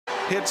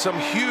hit some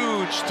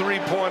huge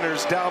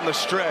three-pointers down the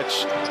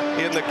stretch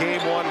in the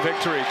Game 1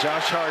 victory.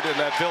 Josh Hart in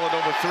that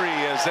Villanova three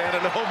as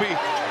Anunoby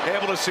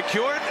able to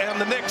secure it, and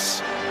the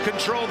Knicks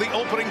control the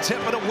opening tip,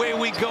 and away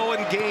we go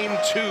in Game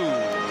 2.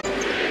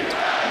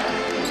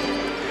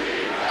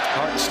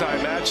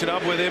 Hartenstein matching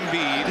up with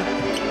Embiid,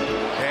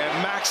 and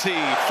Maxey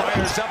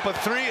fires up a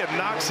three and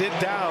knocks it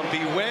down.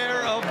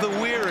 Beware of the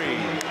weary.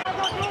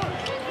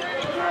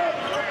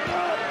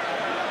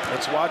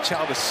 Let's watch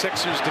how the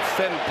Sixers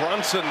defend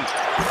Brunson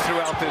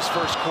throughout this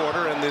first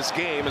quarter in this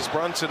game as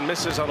Brunson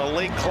misses on a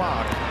late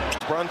clock.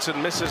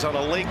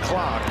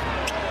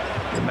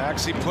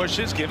 Maxey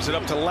pushes, gives it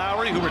up to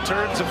Lowry, who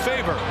returns a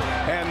favor.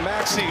 And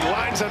Maxey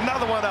lines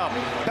another one up.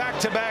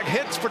 Back-to-back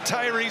hits for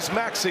Tyrese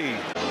Maxey.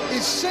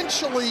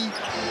 Essentially,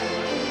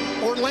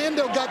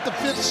 Orlando got the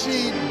 5th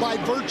seed by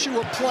virtue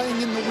of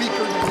playing in the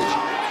weaker division.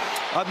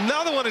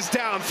 Another one is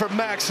down for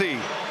Maxey.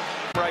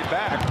 Right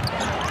back.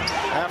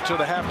 After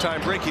the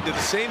halftime break, he did the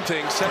same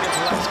thing, second to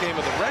last game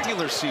of the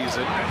regular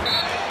season.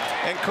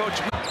 And Coach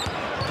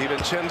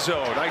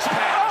DiVincenzo, nice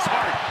pass.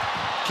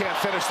 Hart can't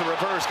finish the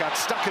reverse, got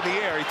stuck in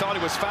the air. He thought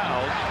he was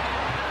fouled.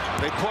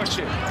 They push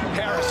it.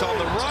 Harris on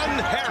the run.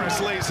 Harris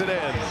lays it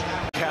in.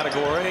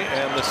 Category,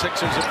 and the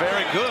Sixers are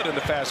very good in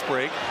the fast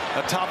break.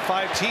 A top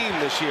 5 team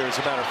this year, as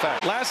a matter of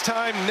fact. Last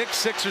time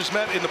Knicks-Sixers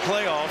met in the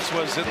playoffs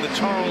was in the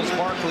Charles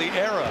Barkley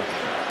era,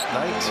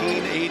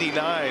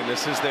 1989.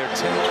 This is their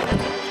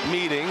 10th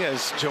meeting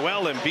as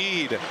Joel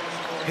Embiid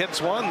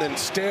hits one, then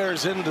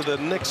stares into the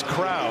Knicks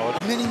crowd.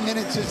 Many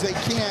minutes as they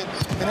can,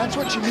 and that's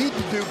what you need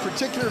to do,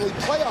 particularly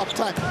playoff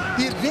time.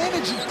 The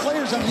advantage that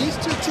players on these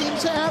two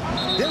teams have,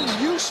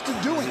 they're used to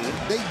doing it.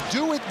 They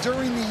do it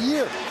during the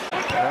year.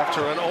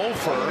 After an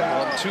 0-for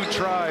on 2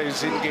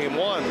 tries in Game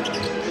 1.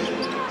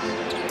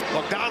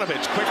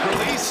 Bogdanovich, quick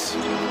release,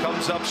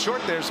 comes up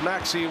short. There's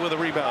Maxey with a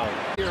rebound.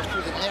 Here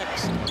for the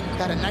Knicks,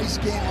 had a nice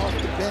game off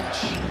the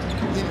bench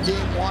in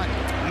Game 1.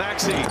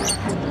 Maxey,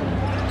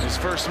 his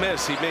first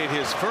miss. He made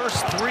his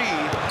first 3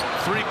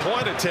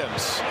 three-point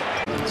attempts.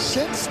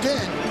 Since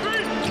then,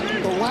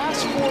 the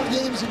last 4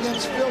 games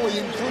against Philly,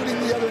 including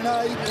the other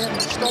night and the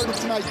start of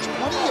tonight,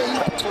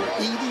 28 for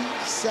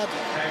 87.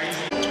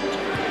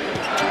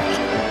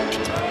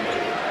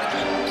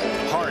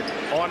 Hart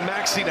on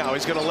Maxey now.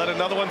 He's going to let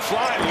another one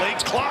fly.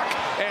 Late clock,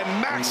 and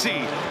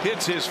Maxey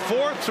hits his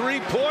 4th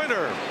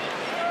three-pointer.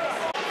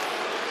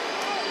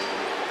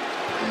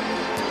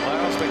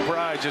 Miles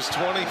McBride, just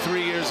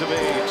 23 years of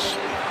age,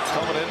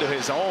 coming into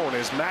his own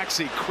as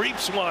Maxey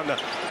creeps one.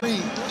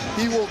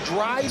 He will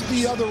drive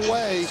the other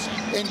way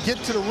and get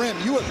to the rim.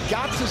 You have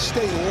got to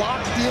stay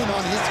locked in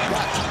on his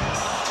gut.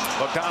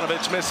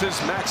 Bogdanovich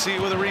misses. Maxey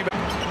with a rebound.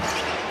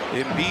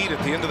 Embiid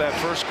at the end of that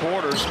first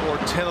quarter scored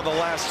 10 of the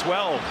last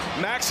 12.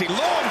 Maxey,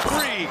 long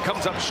three,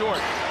 comes up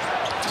short.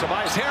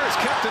 Tobias Harris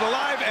kept it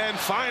alive, and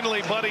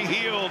finally Buddy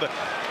Hield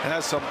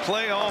has some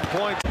playoff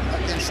points.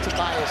 Against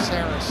Tobias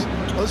Harris.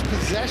 Those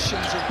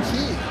possessions are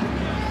key.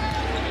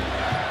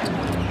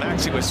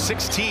 Maxey with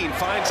 16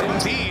 finds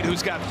Embiid,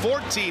 who's got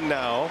 14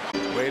 now.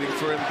 Waiting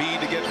for Embiid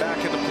to get back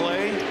into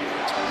play.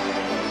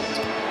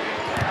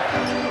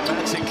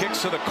 Maxey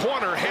kicks to the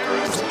corner.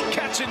 Harris,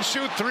 catch and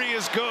shoot three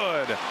is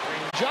good.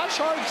 Josh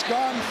Hart's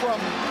gone from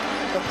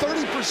a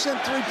 30%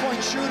 three-point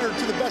shooter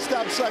to the best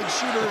outside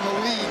shooter in the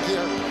league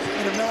here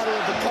in a matter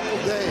of a couple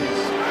days.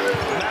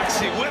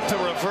 Maxey with the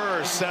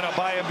reverse, set up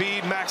by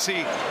Embiid.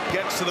 Maxey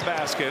gets to the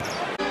basket.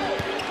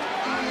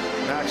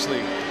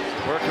 Maxey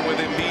working with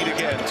Embiid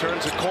again,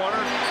 turns a corner,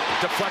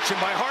 deflection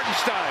by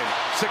Hartenstein.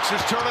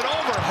 Sixers turn it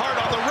over,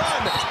 Hart on the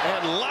run,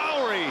 and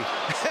Lowry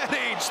at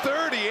age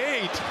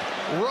 38,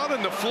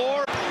 running the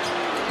floor.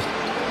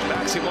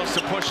 Maxey wants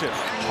to push it.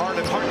 Hart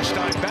and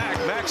Hartenstein back.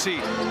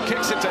 Maxey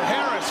kicks it to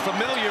Harris,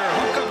 familiar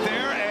hook up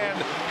there,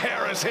 and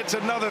Harris hits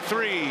another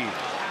three.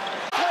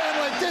 Playing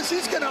like this,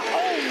 he's going to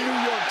own New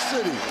York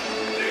City.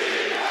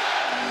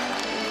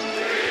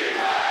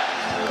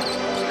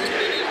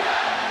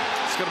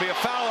 It's going to be a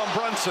foul on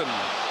Brunson.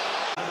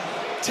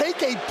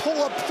 Take a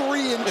pull-up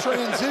three in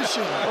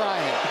transition,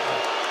 Brian.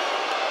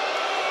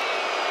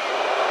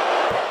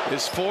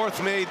 His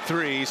 4th made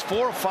three. He's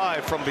 4 of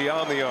 5 from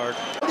beyond the arc.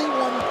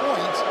 31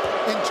 points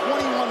and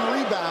 21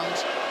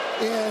 rebounds,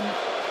 and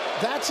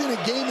that's in a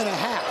game and a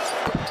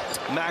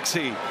half.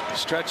 Maxey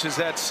stretches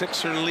that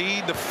Sixer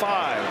lead to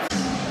 5.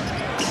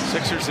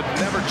 Sixers have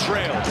never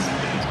trailed.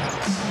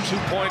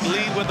 2-point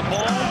lead with the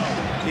ball.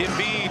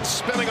 Embiid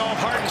spinning off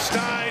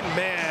Hartenstein.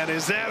 Man,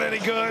 is that any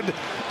good?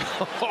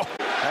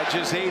 That's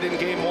just 8 in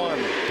Game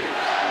 1.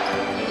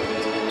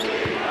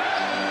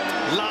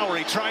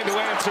 Lowry trying to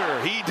answer.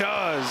 He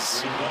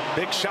does.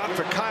 Big shot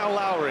for Kyle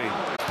Lowry.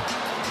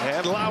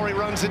 And Lowry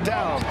runs it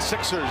down.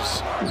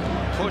 Sixers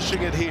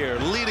pushing it here,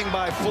 leading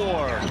by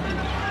 4.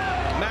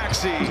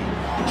 Maxey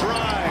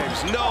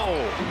drives.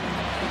 No.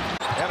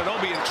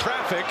 Anunoby in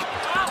traffic,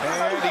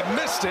 and he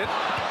missed it.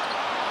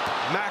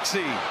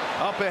 Maxey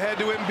up ahead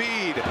to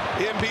Embiid.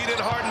 Embiid and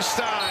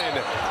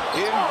Hartenstein.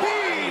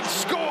 Embiid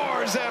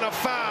scores, and a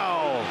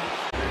foul.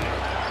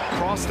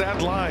 across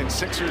that line.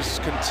 Sixers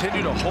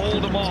continue to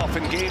hold them off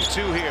in game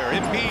 2 here.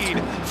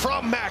 Embiid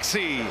from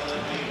Maxey.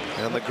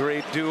 And the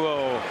great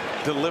duo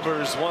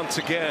delivers once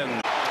again.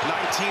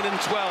 19 and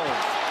 12.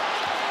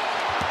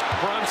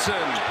 Brunson.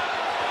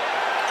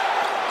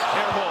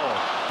 Air ball.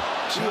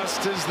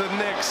 Just as the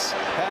Knicks.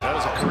 That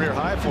was a career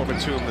high for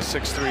Batum, the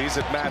 6-3s.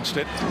 It matched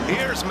it.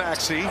 Here's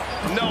Maxey.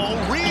 No,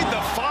 Reed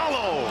the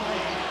follow.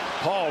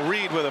 Paul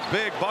Reed with a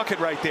big bucket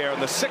right there,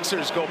 and the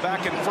Sixers go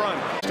back in front.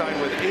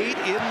 Stein with 8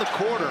 in the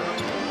quarter.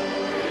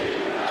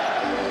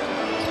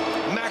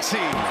 Maxey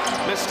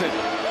missed it.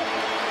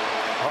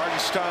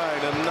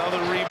 Hardenstein, another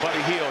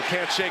Buddy Hield,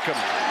 can't shake him.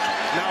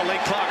 Now late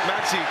clock,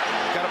 Maxey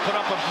got to put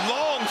up a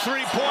long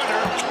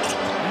three-pointer.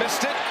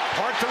 Missed it.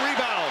 Hart the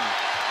rebound.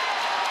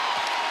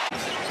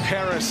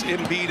 Harris,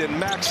 Embiid, and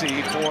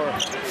Maxey for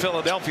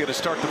Philadelphia to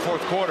start the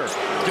 4th quarter.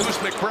 Deuce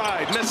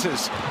McBride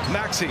misses.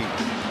 Maxey.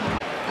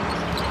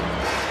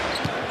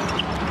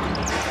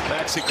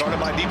 Maxey guarded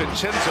by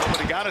DiVincenzo,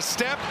 but he got a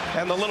step,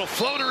 and the little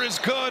floater is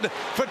good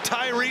for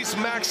Tyrese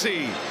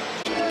Maxey.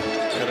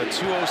 And a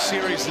 2-0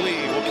 series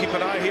lead. We'll keep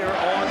an eye here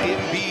on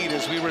Embiid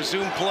as we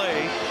resume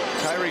play.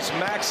 Tyrese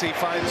Maxey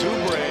finds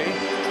Oubre,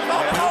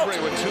 and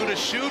Oubre with 2 to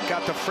shoot,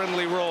 got the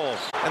friendly roll.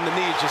 And the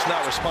knee just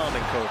not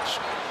responding, Coach.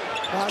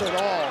 Not at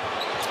all.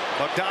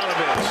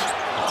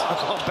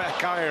 Bogdanovich,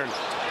 back iron,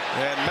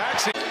 and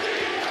Maxey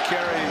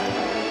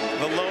carried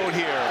the load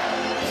here.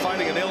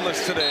 Fighting an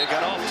illness today,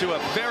 got off to a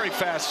very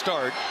fast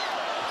start.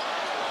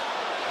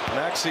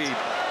 Maxey.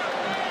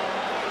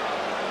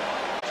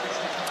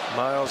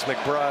 Miles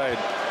McBride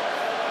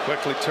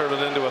quickly turned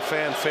it into a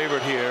fan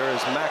favorite here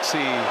as Maxey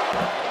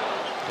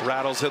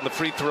rattles in the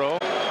free throw.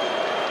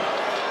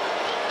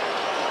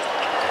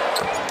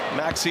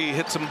 Maxey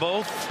hits them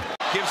both.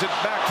 Gives it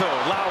back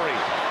though. Lowry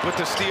with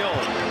the steal.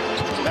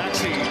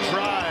 Maxey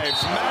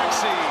drives.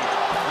 Maxey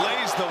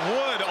lays the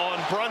wood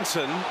on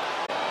Brunson.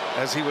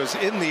 As he was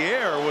in the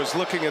air, was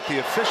looking at the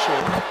official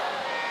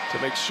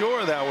to make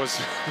sure that was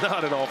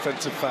not an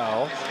offensive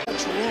foul.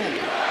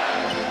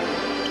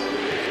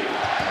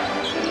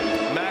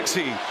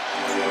 Maxey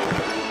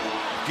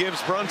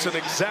gives Brunson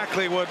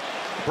exactly what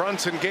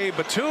Brunson gave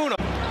Batum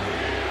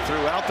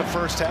throughout the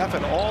first half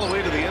and all the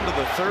way to the end of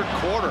the 3rd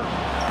quarter.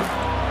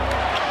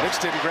 Knicks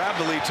didn't grab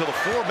the lead till the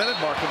 4-minute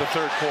mark of the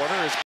 3rd quarter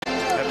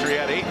after he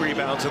had 8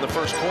 rebounds in the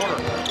 1st quarter.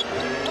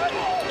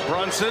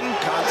 Brunson,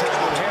 contact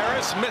with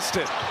Harris, missed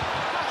it.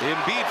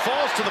 Embiid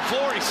falls to the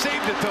floor, he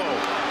saved it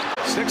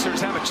though.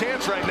 Sixers have a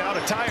chance right now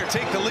to tie or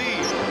take the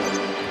lead.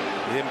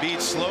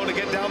 Embiid slow to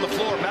get down the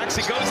floor.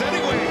 Maxey goes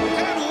anyway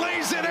and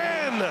lays it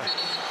in.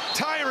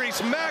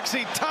 Tyrese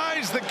Maxey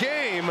ties the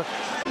game.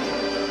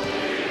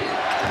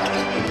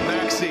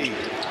 Maxey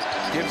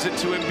gives it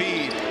to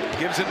Embiid,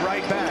 gives it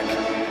right back.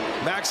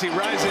 Maxey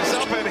rises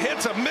up and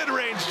hits a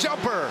mid-range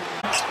jumper.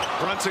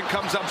 Brunson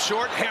comes up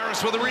short.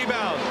 Harris with a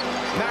rebound.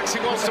 Maxey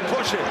wants to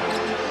push it.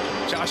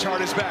 Josh Hart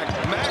is back.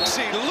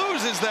 Maxey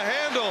loses the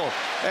handle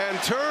and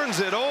turns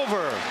it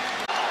over.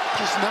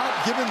 Just not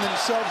giving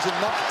themselves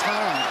enough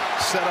time.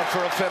 Set up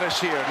for a finish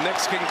here.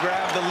 Knicks can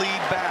grab the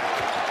lead back.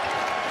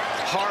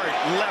 Hart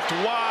left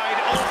wide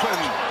open.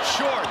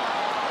 Short.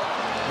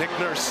 Nick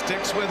Nurse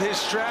sticks with his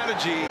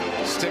strategy.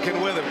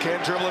 Sticking with him.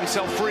 Can't dribble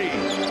himself free.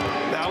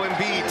 Now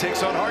Embiid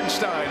takes on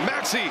Hardenstein.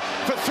 Maxey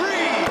for 3.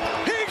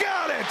 He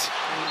got it!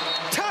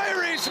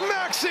 Tyrese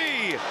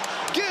Maxey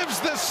gives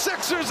the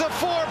Sixers a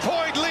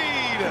 4-point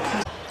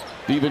lead.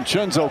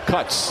 DiVincenzo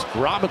cuts.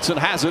 Robinson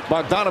has it.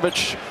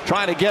 Bogdanovich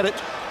trying to get it.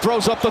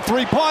 Throws up the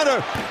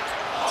three-pointer.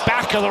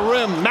 Back of the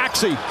rim.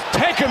 Maxey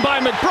taken by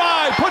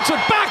McBride. Puts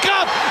it back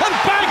up and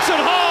banks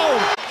it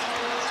home.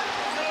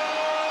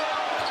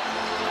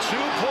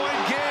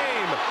 2-point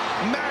game.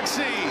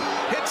 Maxey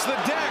hits the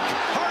deck.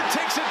 Hart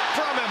takes it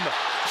from him.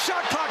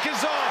 Shot clock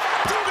is off.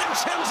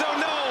 DiVincenzo,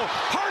 no.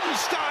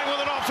 Hardenstein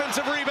with an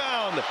offensive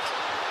rebound.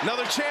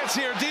 Another chance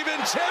here.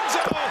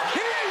 DiVincenzo.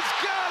 He's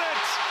got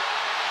it.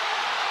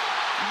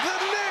 The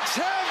Knicks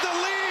have the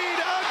lead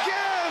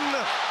again.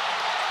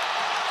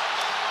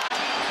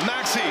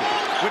 Maxey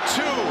with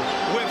 2,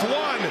 with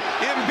 1.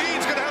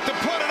 Embiid's going to have to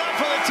put it up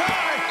for the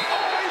tie.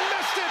 Oh, he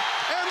missed it,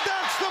 and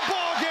that's the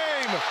ball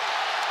game.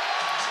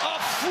 A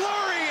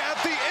flurry at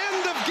the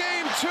end of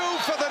game 2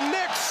 for the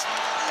Knicks.